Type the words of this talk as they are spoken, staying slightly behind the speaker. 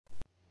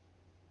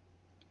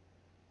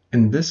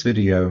In this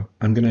video,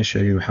 I'm going to show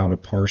you how to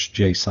parse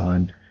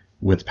JSON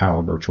with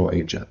Power Virtual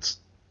Agents.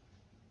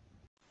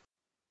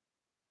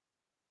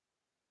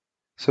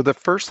 So the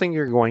first thing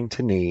you're going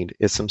to need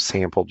is some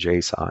sample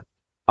JSON.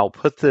 I'll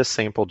put this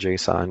sample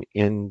JSON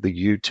in the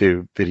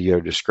YouTube video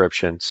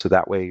description so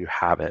that way you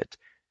have it.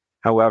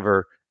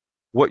 However,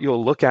 what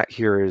you'll look at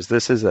here is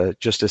this is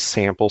just a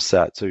sample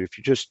set. So if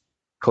you just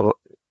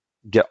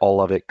get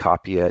all of it,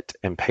 copy it,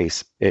 and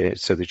paste it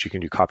so that you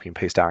can do copy and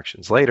paste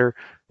actions later,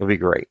 it'll be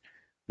great.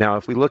 Now,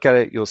 if we look at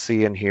it, you'll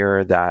see in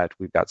here that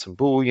we've got some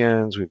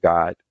Booleans, we've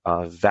got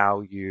a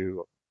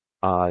value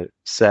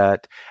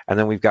set, and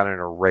then we've got an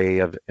array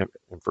of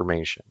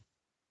information.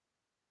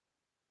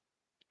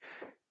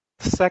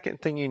 The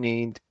second thing you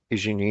need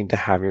is you need to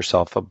have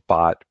yourself a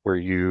bot where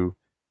you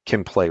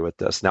can play with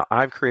this. Now,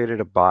 I've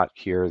created a bot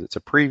here that's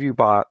a preview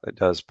bot that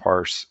does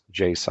parse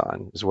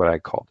JSON, is what I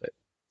called it.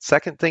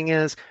 Second thing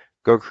is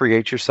go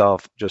create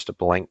yourself just a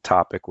blank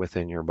topic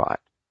within your bot.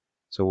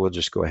 So we'll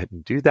just go ahead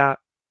and do that.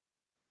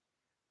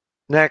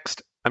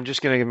 Next, I'm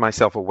just going to give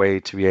myself a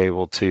way to be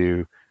able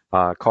to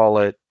call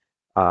it.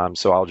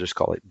 So I'll just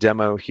call it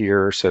demo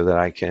here so that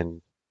I can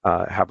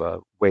have a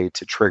way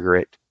to trigger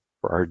it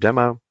for our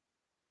demo.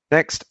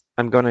 Next,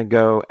 I'm going to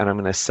go and I'm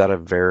going to set a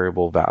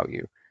variable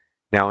value.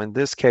 Now, in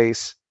this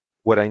case,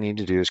 what I need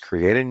to do is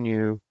create a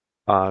new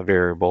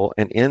variable.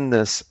 And in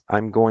this,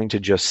 I'm going to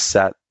just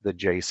set the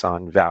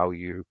JSON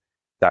value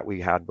that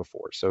we had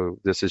before. So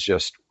this is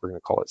just, we're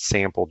going to call it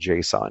sample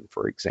JSON,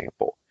 for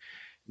example.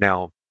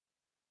 Now,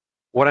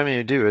 what I'm going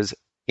to do is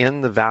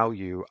in the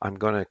value, I'm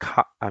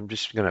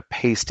just going to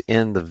paste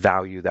in the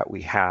value that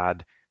we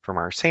had from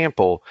our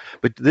sample,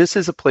 but this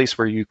is a place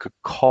where you could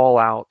call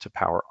out to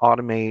Power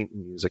Automate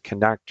and use a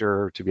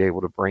connector to be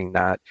able to bring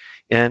that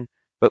in.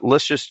 But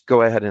let's just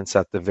go ahead and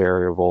set the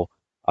variable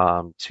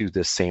to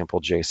this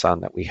sample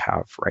JSON that we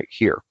have right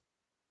here.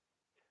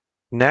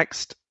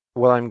 Next,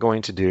 what I'm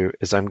going to do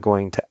is I'm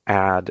going to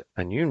add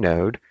a new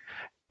node.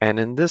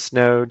 And in this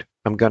node,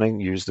 I'm going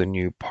to use the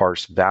new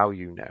parse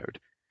value node.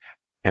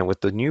 And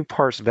with the new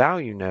parse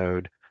value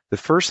node, the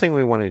first thing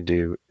we want to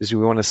do is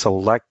we want to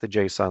select the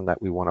JSON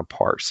that we want to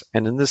parse.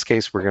 And in this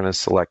case, we're going to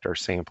select our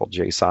sample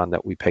JSON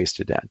that we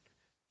pasted in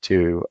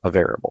to a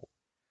variable.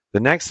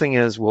 The next thing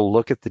is we'll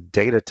look at the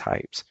data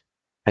types.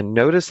 And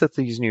notice that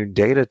these new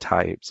data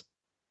types,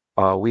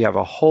 we have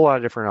a whole lot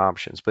of different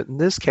options. But in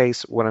this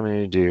case, what I'm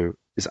going to do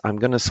is I'm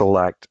going to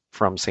select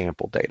from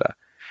sample data.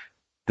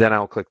 Then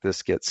I'll click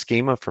this get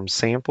schema from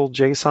sample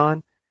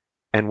JSON.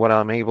 And what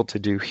I'm able to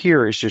do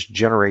here is just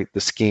generate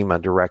the schema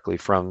directly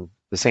from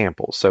the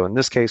sample. So in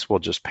this case, we'll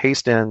just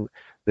paste in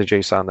the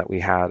JSON that we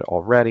had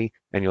already,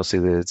 and you'll see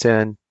that it's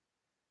in.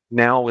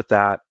 Now with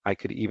that, I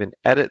could even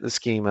edit the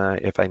schema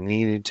if I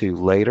needed to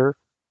later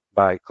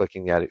by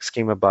clicking the Edit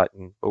Schema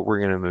button, but we're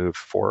going to move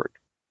forward.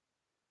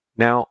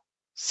 Now,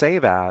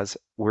 save as,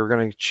 we're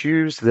going to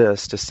choose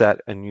this to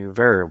set a new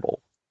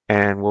variable.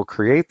 And we'll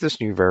create this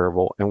new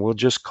variable, and we'll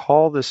just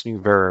call this new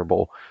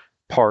variable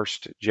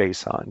parsed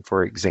JSON,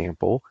 for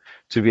example,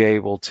 to be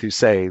able to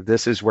say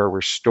this is where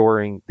we're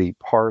storing the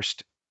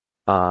parsed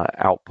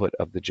output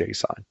of the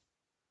JSON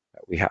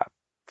that we have.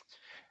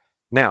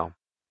 Now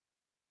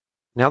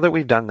that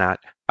we've done that,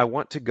 I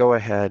want to go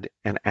ahead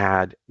and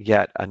add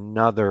yet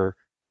another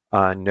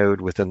node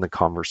within the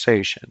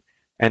conversation.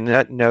 And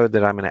that node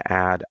that I'm going to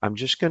add, I'm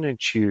just going to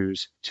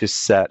choose to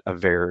set a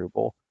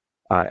variable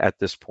at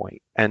this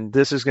point. And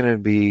this is going to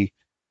be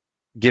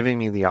giving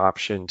me the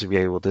option to be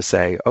able to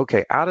say,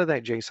 okay, out of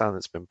that JSON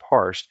that's been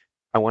parsed,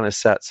 I want to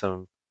set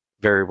some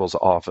variables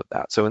off of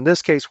that. So in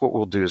this case, what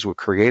we'll do is we'll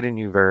create a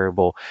new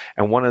variable.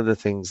 And one of the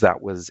things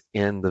that was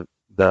in the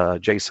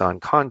JSON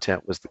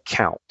content was the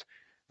count,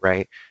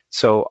 right?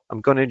 So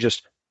I'm going to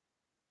just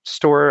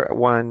store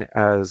one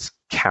as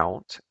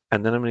count.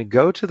 And then I'm going to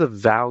go to the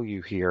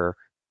value here,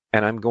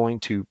 and I'm going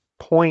to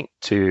point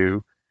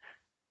to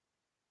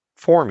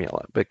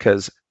formula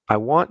because I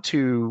want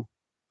to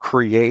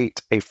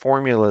create a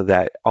formula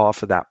that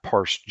off of that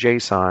parsed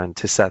JSON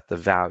to set the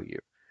value.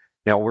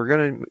 Now we're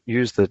going to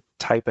use the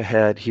type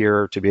ahead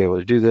here to be able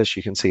to do this.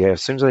 You can see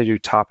as soon as I do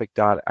topic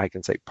dot, I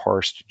can say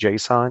parsed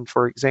JSON,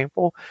 for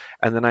example,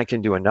 and then I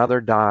can do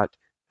another dot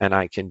and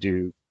I can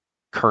do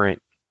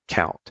current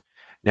count.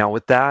 Now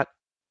with that,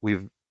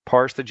 we've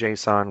parsed the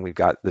JSON, we've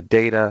got the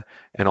data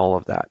and all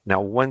of that.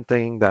 Now one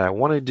thing that I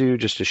want to do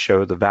just to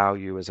show the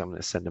value is I'm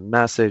going to send a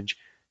message.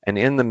 And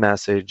in the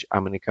message,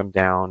 I'm going to come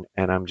down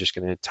and I'm just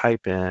going to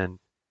type in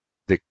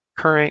the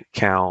current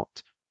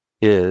count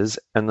is,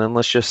 and then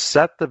let's just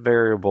set the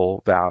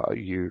variable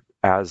value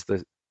as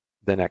the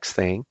next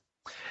thing.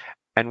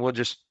 And we'll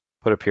just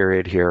put a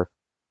period here.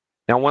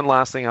 Now, one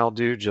last thing I'll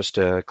do just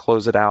to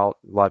close it out.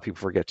 A lot of people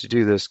forget to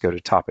do this. Go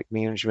to topic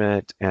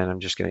management, and I'm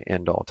just going to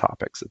end all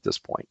topics at this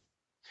point.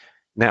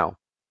 Now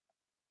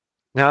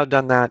I've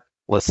done that,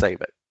 let's save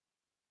it.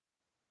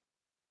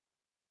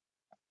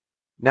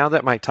 Now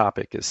that my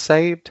topic is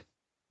saved,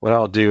 what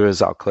I'll do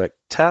is I'll click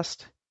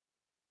test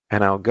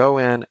and I'll go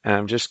in and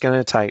I'm just going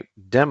to type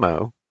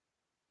demo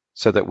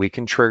so that we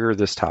can trigger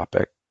this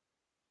topic.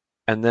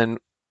 And then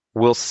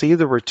we'll see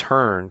the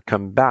return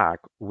come back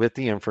with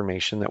the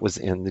information that was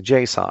in the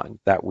JSON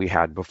that we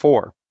had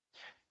before.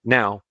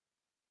 Now,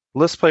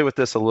 let's play with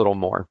this a little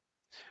more.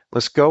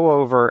 Let's go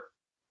over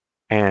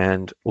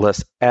and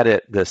let's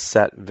edit this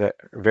set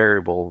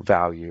variable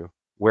value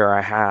where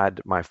I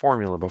had my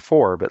formula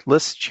before, but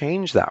let's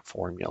change that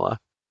formula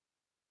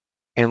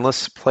and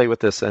let's play with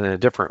this in a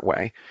different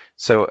way.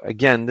 So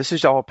again, this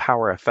is all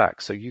Power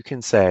FX. So you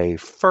can say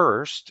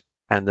first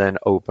and then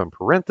open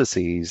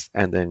parentheses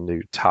and then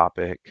do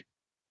topic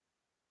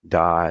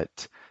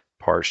dot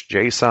parse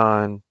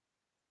JSON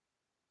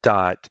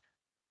dot,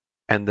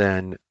 and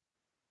then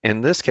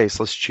in this case,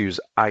 let's choose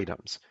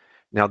items.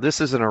 Now this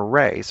is an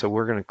array, so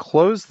we're going to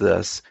close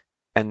this,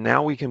 and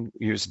now we can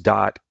use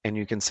dot, and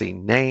you can see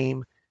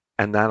name,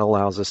 and that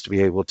allows us to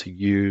be able to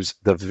use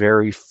the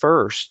very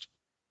first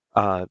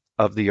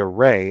of the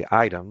array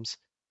items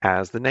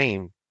as the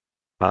name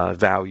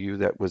value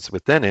that was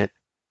within it,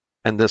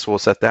 and this will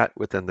set that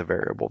within the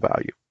variable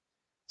value.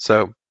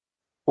 So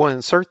we'll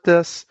insert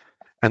this,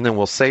 and then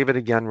we'll save it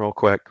again real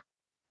quick.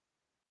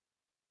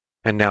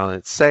 And now that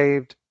it's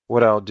saved,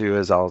 what I'll do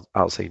is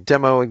I'll say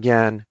demo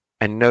again,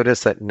 and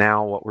notice that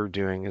now what we're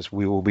doing is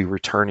we will be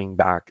returning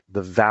back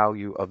the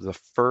value of the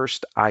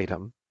first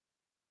item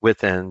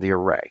within the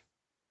array.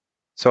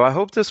 So I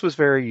hope this was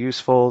very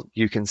useful.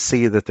 You can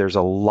see that there's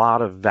a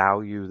lot of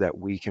value that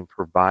we can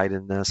provide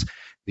in this.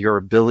 Your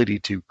ability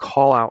to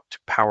call out to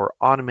Power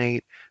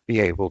Automate, be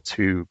able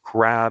to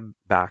grab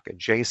back a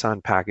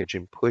JSON package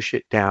and push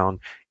it down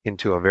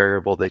into a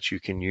variable that you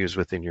can use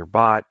within your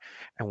bot.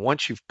 And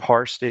once you've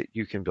parsed it,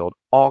 you can build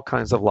all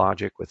kinds of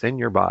logic within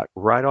your bot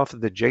right off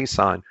of the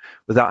JSON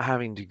without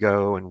having to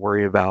go and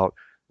worry about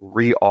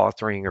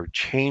reauthoring or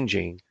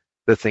changing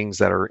the things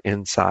that are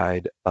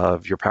inside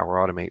of your Power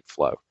Automate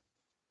flow.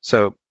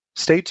 So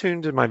stay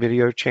tuned to my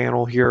video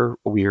channel here.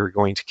 We are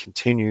going to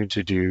continue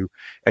to do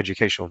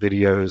educational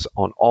videos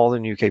on all the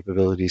new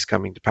capabilities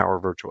coming to Power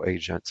Virtual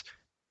Agents.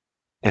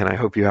 And I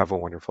hope you have a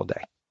wonderful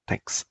day.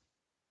 Thanks.